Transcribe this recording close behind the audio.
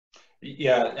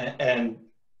Yeah,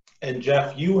 and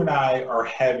Jeff, you and I are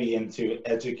heavy into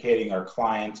educating our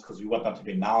clients because we want them to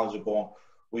be knowledgeable.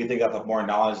 We think that the more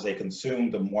knowledge they consume,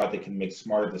 the more they can make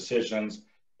smarter decisions,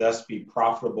 thus be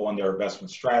profitable in their investment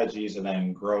strategies, and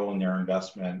then grow in their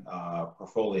investment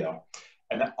portfolio.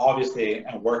 And obviously,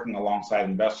 and working alongside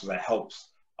investors, that helps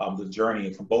the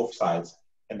journey from both sides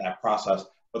in that process.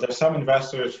 But there's some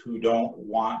investors who don't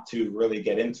want to really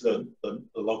get into the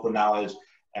local knowledge,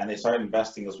 and they start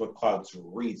investing as what's called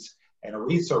REITs. And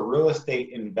REITs are real estate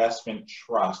investment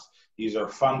trust. These are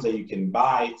funds that you can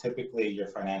buy. Typically, your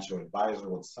financial advisor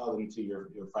would sell them to you,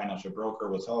 your financial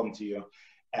broker would sell them to you.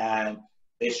 And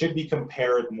they should be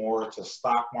compared more to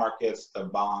stock markets, to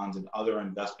bonds, and other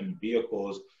investment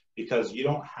vehicles, because you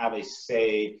don't have a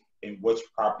say in which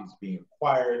property is being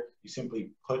acquired. You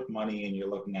simply put money and you're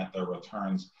looking at the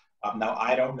returns. Now,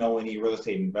 I don't know any real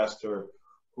estate investor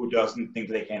who doesn't think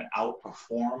they can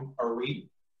outperform a REIT.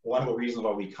 One of the reasons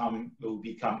why we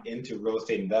become into real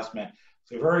estate investment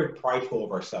is we're very prideful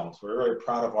of ourselves. We're very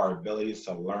proud of our abilities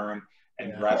to learn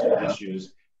and grasp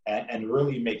issues and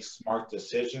really make smart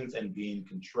decisions and be in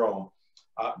control.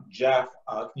 Jeff,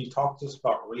 can you talk to us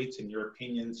about REITs and your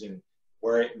opinions and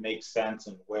where it makes sense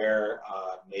and where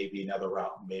maybe another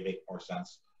route may make more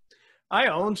sense? I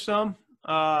own some.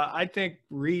 I think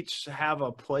REITs have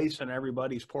a place in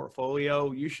everybody's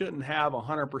portfolio. You shouldn't have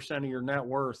 100% of your net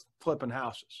worth flipping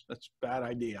houses. That's a bad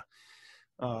idea.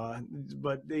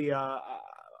 But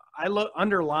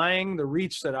underlying the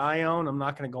REITs that I own, I'm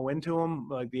not going to go into them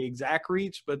like the exact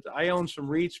REITs, but I own some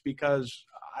REITs because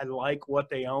I like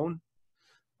what they own.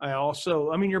 I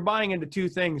mean, you're buying into two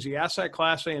things: the asset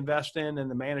class they invest in and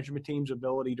the management team's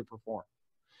ability to perform.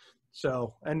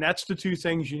 So, and that's the two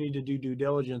things you need to do due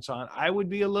diligence on. I would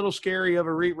be a little scary of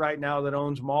a REIT right now that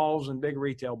owns malls and big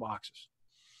retail boxes.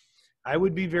 I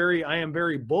am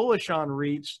very bullish on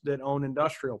REITs that own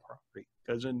industrial property,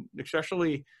 because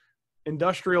especially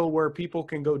industrial where people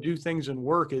can go do things and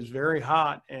work is very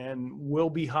hot and will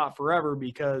be hot forever,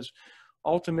 because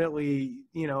ultimately,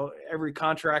 every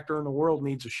contractor in the world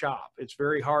needs a shop. It's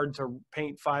very hard to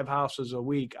paint 5 houses a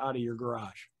week out of your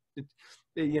garage.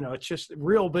 It's just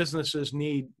real businesses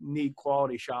need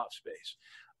quality shop space.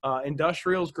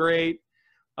 Industrial's great.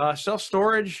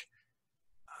 Self-storage,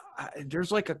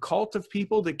 there's like a cult of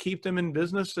people that keep them in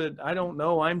business that I don't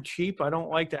know. I'm cheap. I don't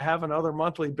like to have another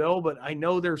monthly bill, but I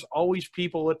know there's always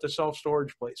people at the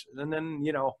self-storage places. And then,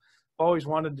 I've always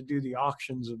wanted to do the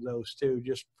auctions of those too,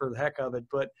 just for the heck of it.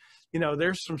 But,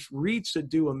 there's some REITs that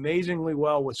do amazingly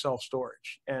well with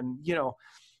self-storage. And,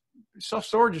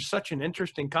 self-storage is such an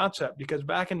interesting concept, because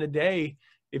back in the day,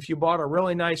 if you bought a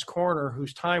really nice corner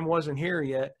whose time wasn't here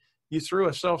yet, you threw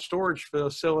a self-storage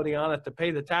facility on it to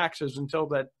pay the taxes until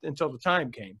the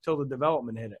time came, till the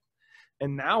development hit it.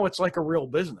 And now it's like a real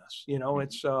business.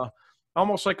 It's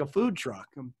almost like a food truck.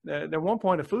 At one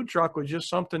point, a food truck was just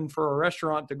something for a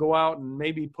restaurant to go out and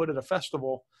maybe put at a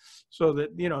festival so that,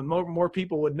 more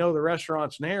people would know the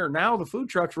restaurant's there. Now the food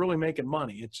truck's really making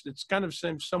money. It's kind of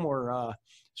similar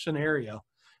scenario.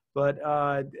 But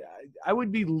I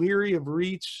would be leery of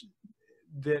REITs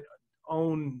that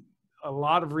own a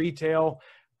lot of retail.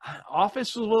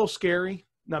 Office is a little scary.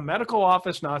 Now, medical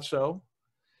office, not so.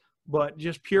 But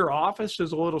just pure office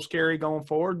is a little scary going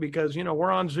forward, because,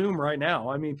 we're on Zoom right now.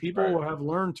 I mean, people have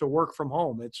learned to work from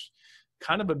home. It's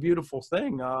kind of a beautiful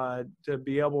thing to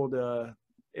be able to,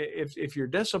 if you're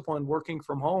disciplined working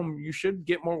from home, you should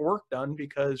get more work done,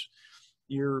 because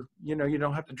you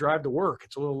don't have to drive to work.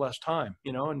 It's a little less time,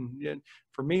 and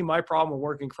for me, my problem with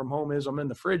working from home is I'm in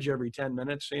the fridge every 10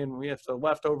 minutes seeing if the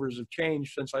leftovers have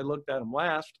changed since I looked at them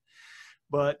last.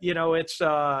 But, it's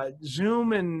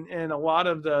Zoom and a lot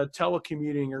of the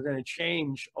telecommuting are going to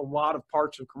change a lot of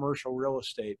parts of commercial real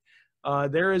estate.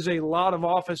 There is a lot of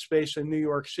office space in New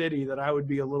York City that I would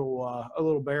be a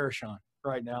little bearish on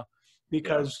right now,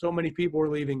 because so many people are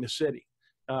leaving the city.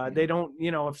 They don't,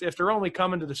 if they're only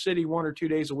coming to the city 1 or 2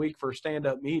 days a week for a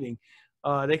stand-up meeting,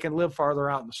 they can live farther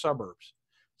out in the suburbs.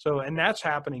 So, and that's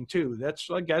happening too.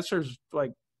 I guess there's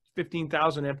like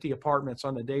 15,000 empty apartments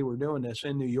on the day we're doing this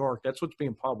in New York. That's what's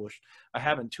being published. I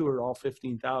haven't toured all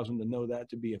 15,000 to know that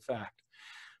to be a fact.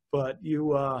 But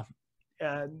the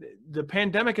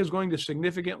pandemic is going to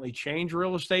significantly change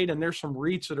real estate, and there's some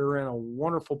REITs that are in a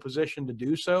wonderful position to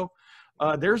do so.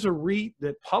 There's a REIT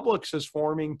that Publix is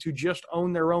forming to just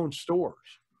own their own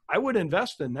stores. I would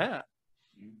invest in that.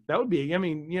 That would be,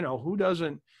 who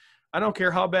doesn't? I don't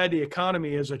care how bad the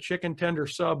economy is, a chicken tender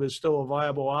sub is still a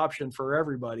viable option for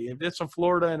everybody. If it's a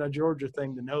Florida and a Georgia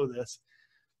thing to know this.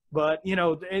 But,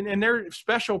 and they're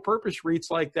special purpose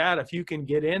REITs like that, if you can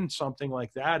get in something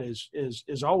like that,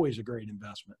 is always a great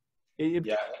investment.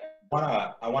 Yeah,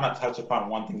 I wanna touch upon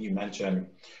one thing you mentioned,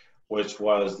 which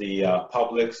was the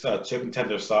Publix chicken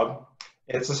tender sub.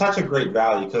 It's such a great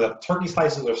value because the turkey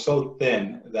slices are so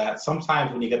thin that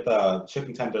sometimes when you get the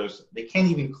chicken tenders, they can't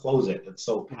even close it. It's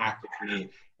so packed if you need.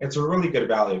 It's a really good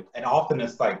value, and often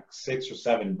it's like $6 or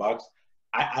 $7.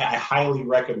 I highly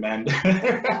recommend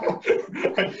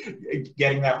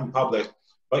getting that from Publix.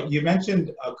 But you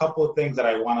mentioned a couple of things that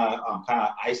I want to kind of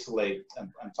isolate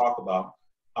and talk about.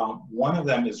 One of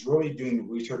them is really doing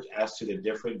research as to the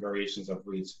different variations of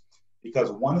REITs,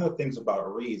 because one of the things about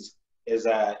REITs is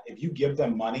that if you give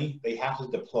them money, they have to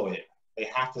deploy it. They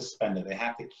have to spend it. They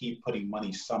have to keep putting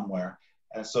money somewhere.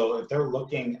 And so if they're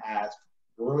looking at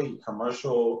really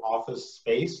commercial office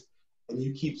space and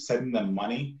you keep sending them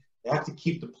money, they have to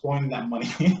keep deploying that money.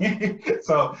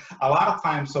 So a lot of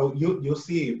times, so you'll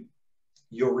see,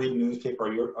 you'll read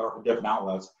newspaper or different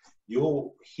outlets,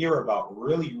 you'll hear about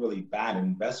really, really bad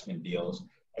investment deals,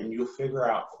 and you'll figure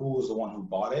out who was the one who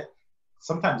bought it.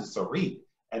 Sometimes it's a REIT,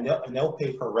 and they'll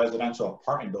pay for a residential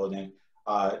apartment building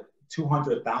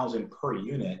 $200,000 per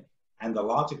unit, and the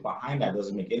logic behind that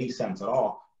doesn't make any sense at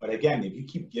all. But again, if you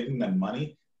keep giving them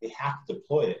money, they have to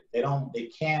deploy it. They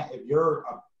can't. If you're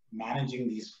managing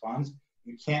these funds,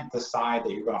 you can't decide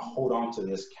that you're going to hold on to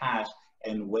this cash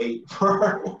and wait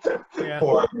for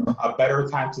for a better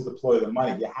time to deploy the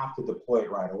money. You have to deploy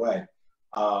it right away.